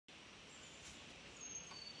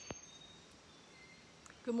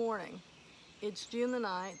Good morning. It's June the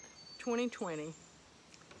 9th, 2020,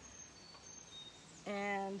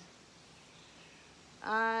 and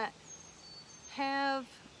I have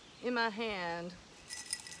in my hand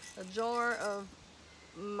a jar of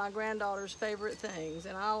my granddaughter's favorite things,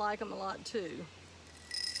 and I like them a lot too.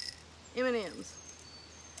 M&Ms.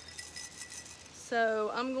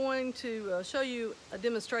 So I'm going to show you a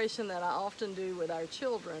demonstration that I often do with our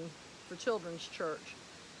children for Children's Church.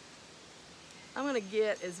 I'm going to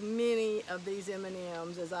get as many of these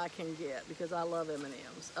M&Ms as I can get because I love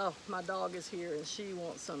M&Ms. Oh, my dog is here and she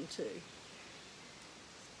wants some too.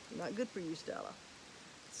 Not good for you, Stella.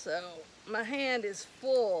 So my hand is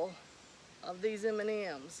full of these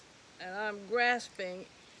M&Ms and I'm grasping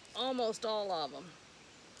almost all of them.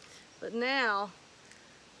 But now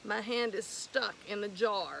my hand is stuck in the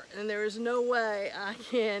jar and there is no way I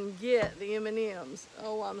can get the M&Ms.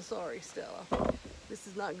 Oh, I'm sorry, Stella. This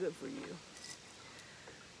is not good for you.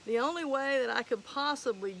 The only way that I could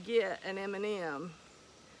possibly get an M&M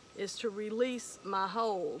is to release my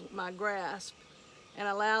hold, my grasp, and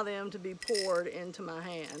allow them to be poured into my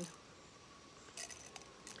hand.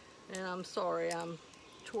 And I'm sorry, I'm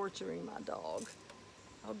torturing my dog.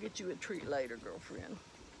 I'll get you a treat later, girlfriend.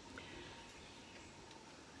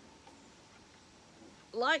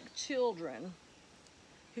 Like children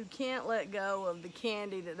who can't let go of the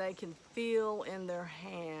candy that they can feel in their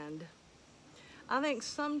hand, I think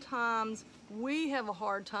sometimes we have a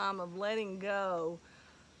hard time of letting go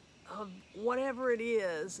of whatever it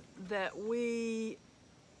is that we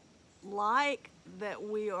like, that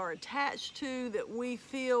we are attached to, that we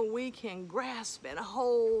feel we can grasp and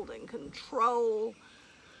hold and control.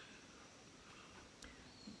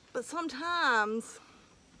 But sometimes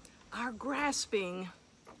our grasping,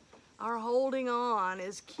 our holding on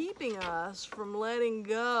is keeping us from letting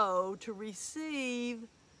go to receive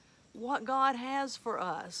what God has for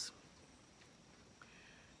us.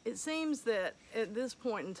 It seems that at this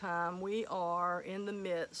point in time, we are in the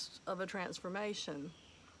midst of a transformation.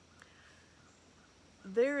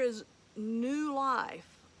 There is new life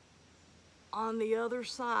on the other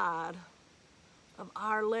side of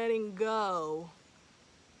our letting go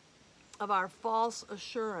of our false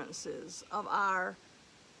assurances, of our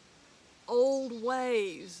old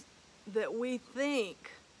ways that we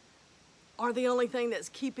think are the only thing that's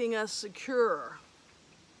keeping us secure.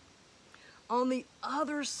 On the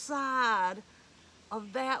other side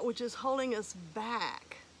of that which is holding us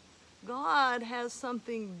back, God has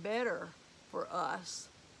something better for us,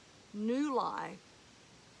 new life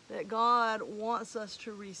that God wants us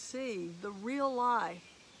to receive, the real life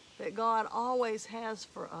that God always has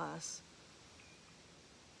for us.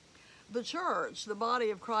 The church, the body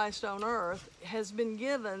of Christ on earth, has been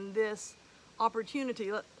given this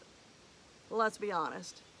opportunity. Let's be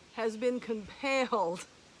honest, has been compelled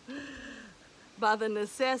by the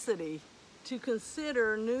necessity to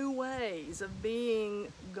consider new ways of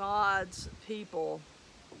being God's people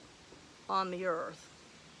on the earth.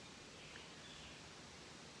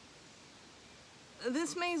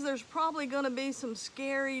 This means there's probably going to be some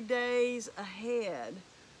scary days ahead.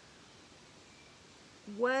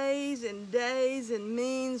 Ways and days and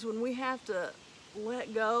means when we have to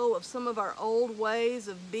let go of some of our old ways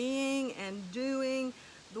of being and doing,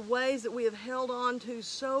 the ways that we have held on to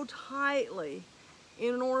so tightly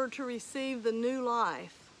in order to receive the new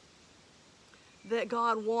life that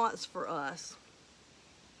God wants for us.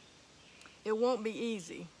 It won't be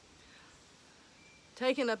easy.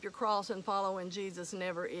 Taking up your cross and following Jesus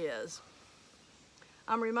never is.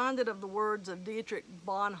 I'm reminded of the words of Dietrich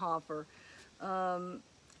Bonhoeffer,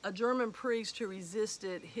 a German priest who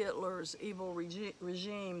resisted Hitler's evil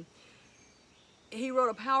regime. He wrote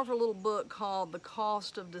a powerful little book called The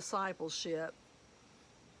Cost of Discipleship.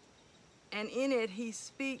 And in it, he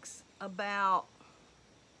speaks about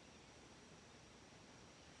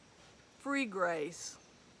free grace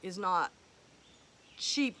is not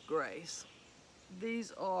cheap grace.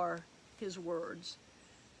 These are his words.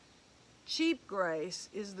 Cheap grace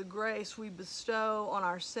is the grace we bestow on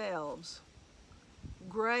ourselves.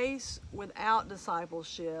 Grace without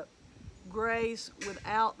discipleship, grace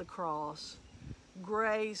without the cross,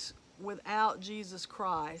 grace without Jesus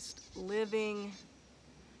Christ living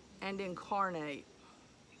and incarnate.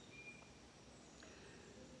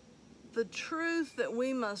 The truth that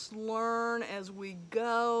we must learn as we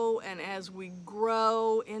go and as we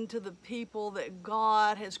grow into the people that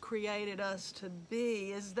God has created us to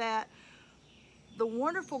be is that the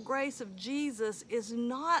wonderful grace of Jesus is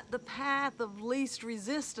not the path of least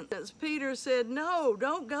resistance. Peter said, no,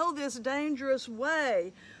 don't go this dangerous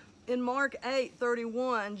way. In Mark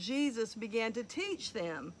 8:31, Jesus began to teach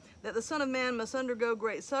them that the Son of Man must undergo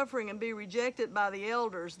great suffering and be rejected by the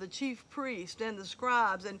elders, the chief priests, and the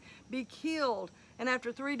scribes, and be killed, and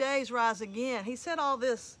after 3 days rise again. He said all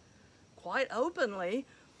this quite openly,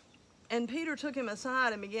 and Peter took him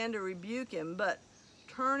aside and began to rebuke him. But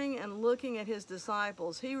turning and looking at his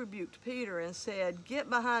disciples, he rebuked Peter and said,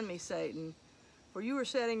 "Get behind me, Satan, for you are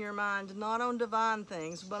setting your mind not on divine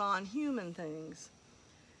things, but on human things."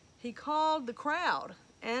 He called the crowd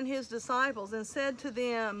and his disciples and said to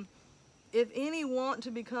them, "If any want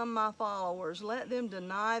to become my followers, let them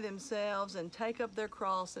deny themselves and take up their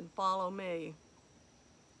cross and follow me.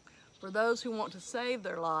 For those who want to save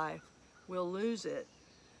their life will lose it,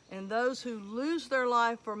 and those who lose their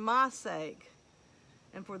life for my sake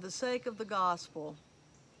and for the sake of the gospel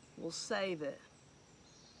will save it.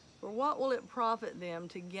 For what will it profit them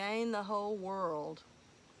to gain the whole world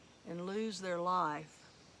and lose their life?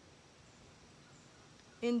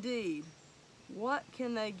 Indeed, what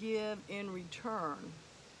can they give in return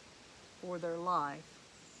for their life?"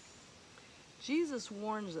 Jesus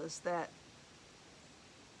warns us that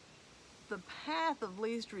the path of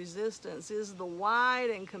least resistance is the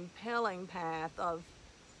wide and compelling path of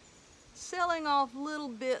selling off little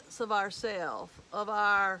bits of ourselves, of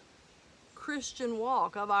our Christian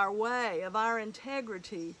walk, of our way, of our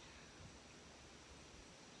integrity,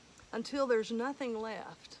 until there's nothing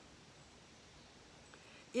left.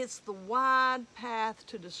 It's the wide path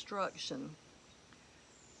to destruction.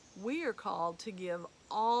 We are called to give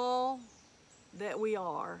all that we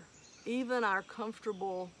are, even our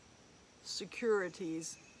comfortable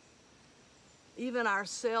securities, even our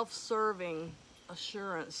self-serving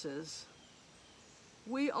assurances.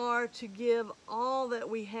 We are to give all that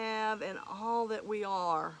we have and all that we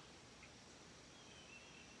are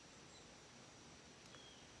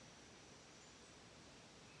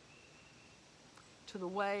to the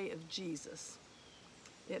way of Jesus.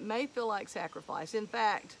 It may feel like sacrifice. In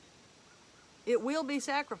fact, it will be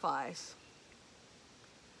sacrifice.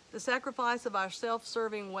 The sacrifice of our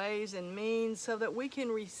self-serving ways and means so that we can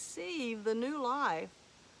receive the new life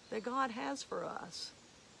that God has for us.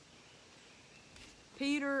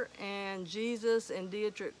 Peter and Jesus and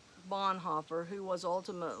Dietrich Bonhoeffer, who was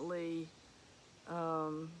ultimately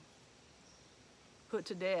put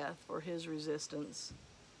to death for his resistance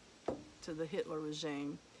to the Hitler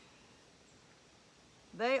regime,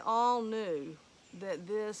 they all knew that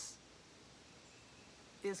this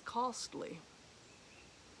is costly.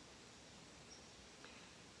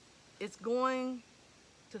 It's going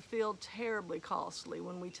to feel terribly costly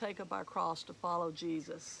when we take up our cross to follow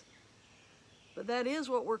Jesus. But that is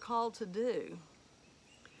what we're called to do.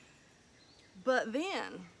 But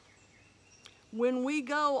then, when we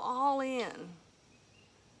go all in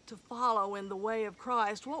to follow in the way of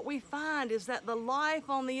Christ, what we find is that the life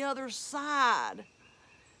on the other side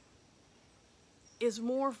is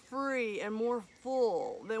more free and more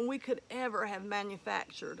full than we could ever have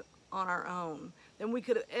manufactured on our own, than we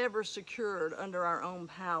could have ever secured under our own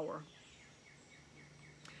power.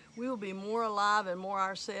 We will be more alive and more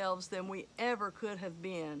ourselves than we ever could have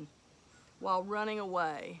been while running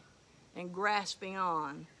away and grasping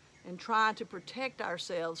on and trying to protect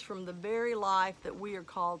ourselves from the very life that we are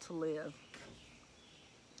called to live.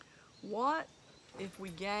 What if we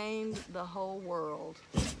gained the whole world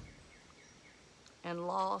and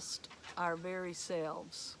lost our very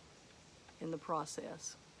selves in the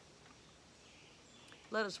process?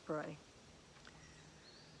 Let us pray.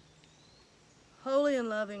 Holy and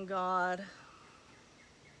loving God,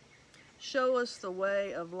 show us the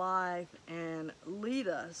way of life and lead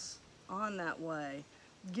us on that way.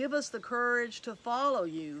 Give us the courage to follow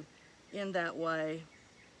you in that way,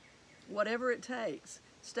 whatever it takes.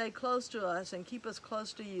 Stay close to us and keep us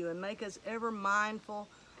close to you and make us ever mindful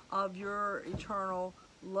of your eternal,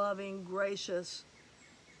 loving, gracious,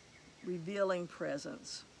 revealing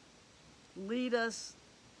presence. Lead us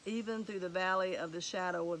even through the valley of the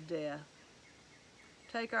shadow of death.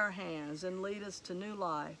 Take our hands and lead us to new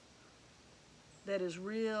life that is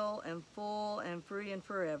real and full and free and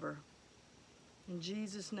forever. In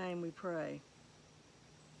Jesus' name we pray.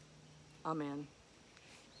 Amen.